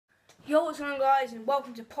Yo, what's going on, guys, and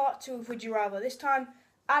welcome to part 2 of Would You Rather. This time,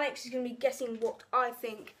 Alex is going to be guessing what I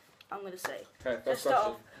think I'm going to say. Okay, Let's first start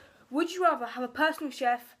question. off. Would you rather have a personal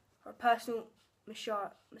chef or a personal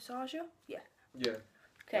massager? Yeah. Yeah.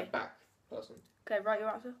 Okay. Back person. Okay, write your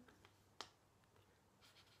answer.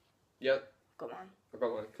 Yep. Got mine. I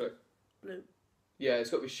got one. Click. Blue. Yeah, it's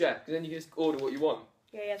got to be chef, because then you can just order what you want.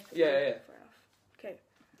 Yeah, yes. Yeah. Fair enough. Okay.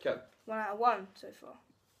 Okay. 1 out of 1 so far.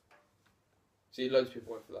 See, loads of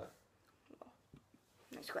people went for that.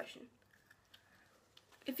 Next question.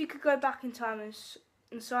 If you could go back in time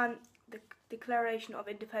and sign the Declaration of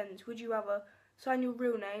Independence, would you rather sign your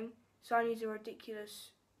real name, sign using a ridiculous...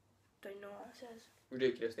 don't know what it says.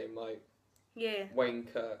 Ridiculous name, like Yeah. Wayne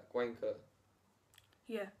Kirk.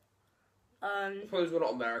 Yeah. I suppose we're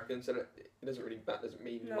not Americans, so it doesn't really doesn't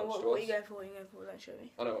mean No, much what to are us. you going for? What are you going for? Don't show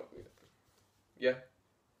me. I know. Yeah.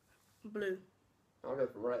 Blue. I'll go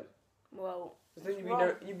for red. Well, Then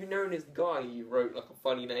wrong. you'd be known as the guy who wrote like a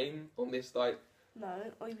funny name on this like. No,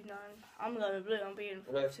 or you be known. I'm going with blue. I'm being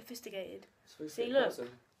Okay. sophisticated. Sophisticated See, look. person.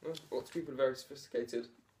 Well, lots of people are very sophisticated.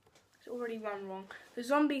 It's already run wrong. The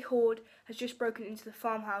zombie horde has just broken into the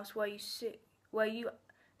farmhouse where you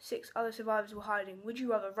 6 other survivors were hiding. Would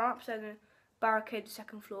you rather run upstairs and barricade the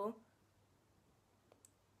second floor?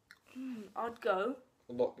 I'd go.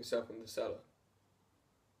 Lock yourself in the cellar.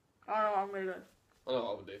 I don't know what I'm going to go. I know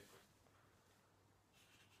what I would do.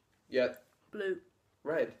 Yeah. Blue.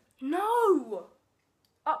 Red. No!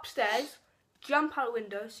 Upstairs, jump out the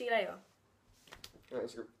window, see you later.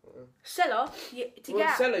 That's your, Cellar, to well, get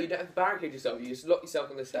out. cellar, you don't have to barricade yourself. You just lock yourself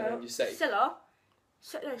in the cellar No, and you're safe. Cellar,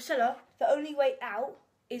 cellar, the only way out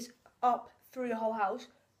is up through the whole house.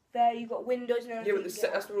 There you've got windows and Yeah, everything.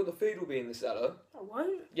 but that's where all the food will be in the cellar. I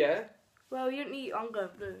won't. Yeah. Well, you don't need. I'm going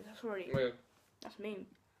blue. That's already. Well, That's mean.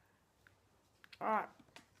 Alright,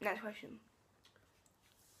 next question.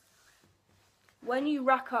 When you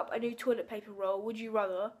rack up a new toilet paper roll, would you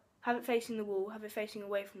rather have it facing the wall, have it facing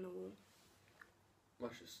away from the wall?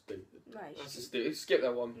 that's just stupid. No, That's just stupid. Skip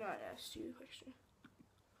that one. No, that's a stupid question.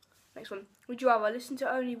 Next one. Would you rather listen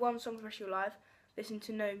to only one song for the rest of your life, listen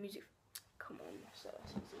to no music? Come on, that's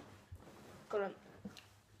easy. Go on.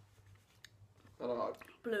 I don't know.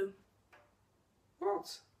 Blue.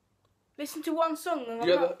 What? Listen to one song. And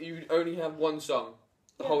You only have one song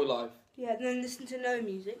the whole life. Yeah, and then listen to no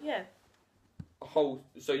music. Yeah. A whole.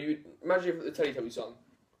 So you imagine if the Teletubby song.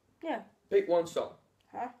 Yeah. Pick one song.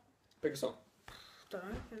 Huh? Pick a song. Don't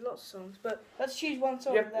know. There's lots of songs, but let's choose one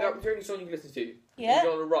song. Yeah, then. that's the only song you can listen to. Yeah?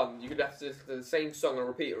 You're on a run. You could have to listen to the same song and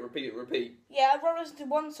repeat it. Yeah, I'd rather listen to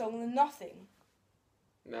one song than nothing.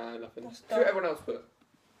 Nah, nothing. That's See what dumb. everyone else put.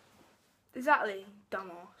 Exactly,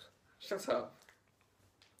 dumbass. Shut up.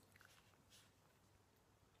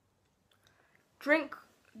 Drink.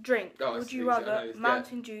 Oh, Would it's you easy, I know, rather it's-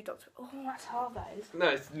 Mountain Dew, Dr. Oh, that's hard, that is. No,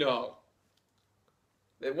 it's not.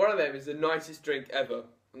 One of them is the nicest drink ever,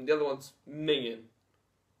 and the other one's minging.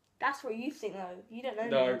 That's what you think, though. You don't know.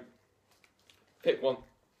 No. me. Pick one.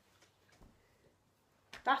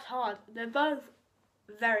 That's hard. They're both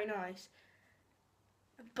very nice.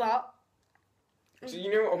 But So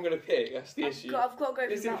you know what I'm going to pick? That's the issue. I've got to go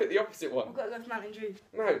He's for going to pick the opposite one. I've got to go for Mountain Dew.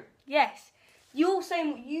 No. Yes. You're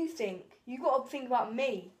saying what you think. You've got to think about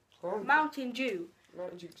me. Mountain Dew.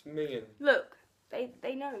 Mountain Dew's minging. Look, they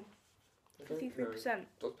know. I don't know. 53%.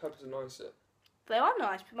 Dr. Pepper's nicer. They are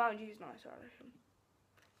nice, but Mountain Dew's nice, I reckon.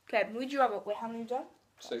 Okay, would you rather... Wait, how many have you done?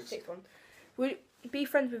 6. Sixth one. Would be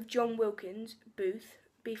friends with John Wilkins, Booth.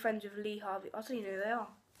 Be friends with Lee Harvey. I don't even know who they are.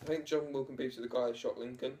 I think John Wilkins beats the guy who shot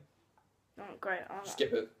Lincoln. Oh, great.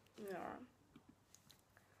 Skip it. Yeah, alright.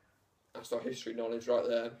 That's our history knowledge right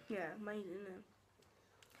there. Yeah, amazing, isn't it?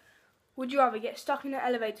 Would you rather get stuck in an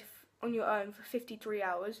elevator on your own for 53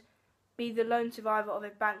 hours, be the lone survivor of a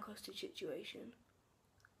bank hostage situation?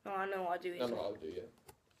 Oh, I know what I do. I know what I'll do, yeah.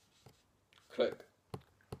 Click.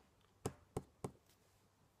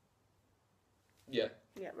 Yeah.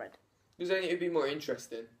 Yeah, red. Because then it'd be more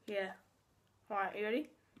interesting. Yeah. Alright, you ready?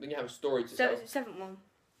 Then you have a story to tell. Seventh one.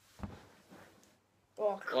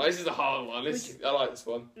 Oh, Oh, this is a hard one. I like this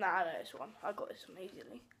one. Nah, I know this one. I got this one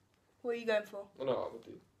easily. What are you going for? I know what I would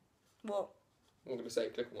do. What? I'm going to say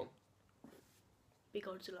click one. Be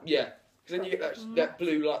Godzilla. Yeah. Because then you get that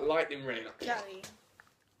blue lightning ray. Like, Exactly.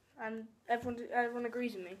 And everyone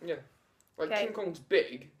agrees with me. yeah. Like Okay. King Kong's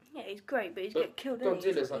big. Yeah, he's great, but he's But getting killed. Isn't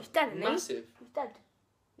he? Godzilla's like He's dead, isn't he? massive. He's dead.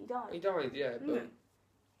 He died. He died, yeah, but Mm.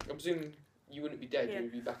 I'm presuming you wouldn't be dead. Yeah. You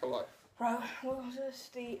would be back alive. Right, what was this?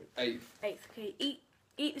 The 8th. eighth. Okay,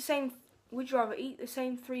 eat the same. Would you rather eat the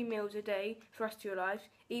same 3 meals a day for the rest of your life?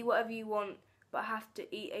 Eat whatever you want but I have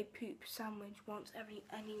to eat a poop sandwich once every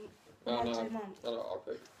Oh, once no. a month. I know what I'll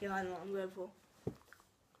pick. Yeah, I know what I'm going for.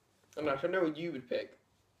 I know what you would pick.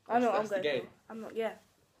 I know what I'm That's the going game. for. I'm not. Yeah.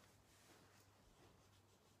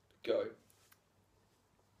 Go.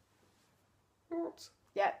 What?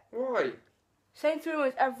 Yeah. Why? Saying 3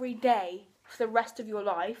 meals every day for the rest of your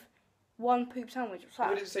life. One poop sandwich. What's We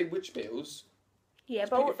that? didn't say which meals. Yeah,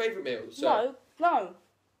 Just pick your but favourite meals. So. no.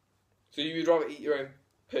 So you would rather eat your own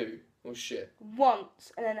poo or shit?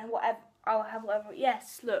 Once, and then whatever. I'll have whatever.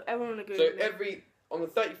 Yes. Look, everyone agrees. So with me. on the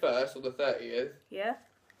 31st or the 30th, Yeah.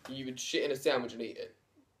 you would shit in a sandwich and eat it.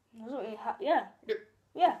 That's what you yeah. Yeah.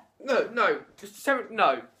 Yeah. No, just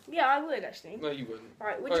no. Yeah, I would actually. No, you wouldn't.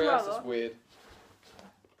 Right. Would Oh, you yeah, that's rather just weird.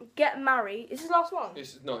 get married? Is this the last one?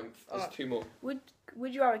 This is 9th. There's Alright. 2 more.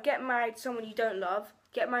 Would you rather get married to someone you don't love,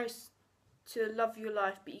 get married to the love of your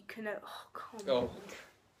life, but you can never... Oh, come Oh. on.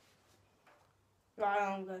 Right,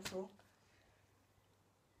 I'm going for.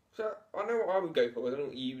 So I know what I would go for. I don't know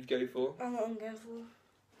what you would go for. I know what I'm going for.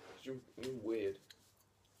 'Cause you're weird.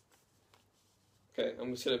 Okay,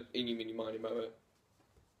 I'm just gonna eeny, meeny, miny, moe it.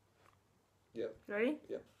 Ready?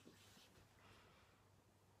 Yeah.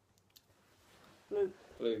 Blue.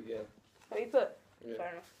 Blue, yeah. What you put? Yeah.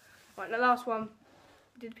 Fair enough. Right, the last one.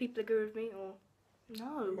 Did people agree with me or...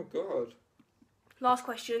 Oh No. my god. Last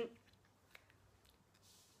question.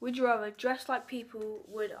 Would you rather dress like people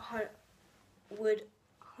would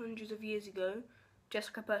hundreds of years ago, dress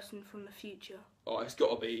like a person from the future? Oh, it's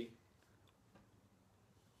gotta be.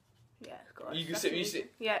 Yeah, it's got You see,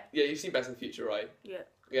 Yeah, yeah, you've seen Back to the Future, right? yeah.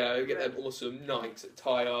 Yeah, you get them awesome Nikes that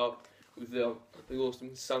tie up with the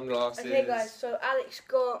awesome sunglasses. Okay, guys. So Alex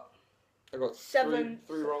got I got 7.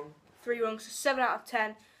 three wrong. 3 wrong, so 7 out of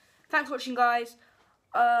 10. Thanks for watching, guys.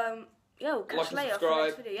 Yeah, we'll catch Like you and later for the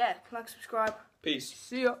next subscribe. video. Yeah, like, subscribe. Peace.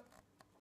 See ya.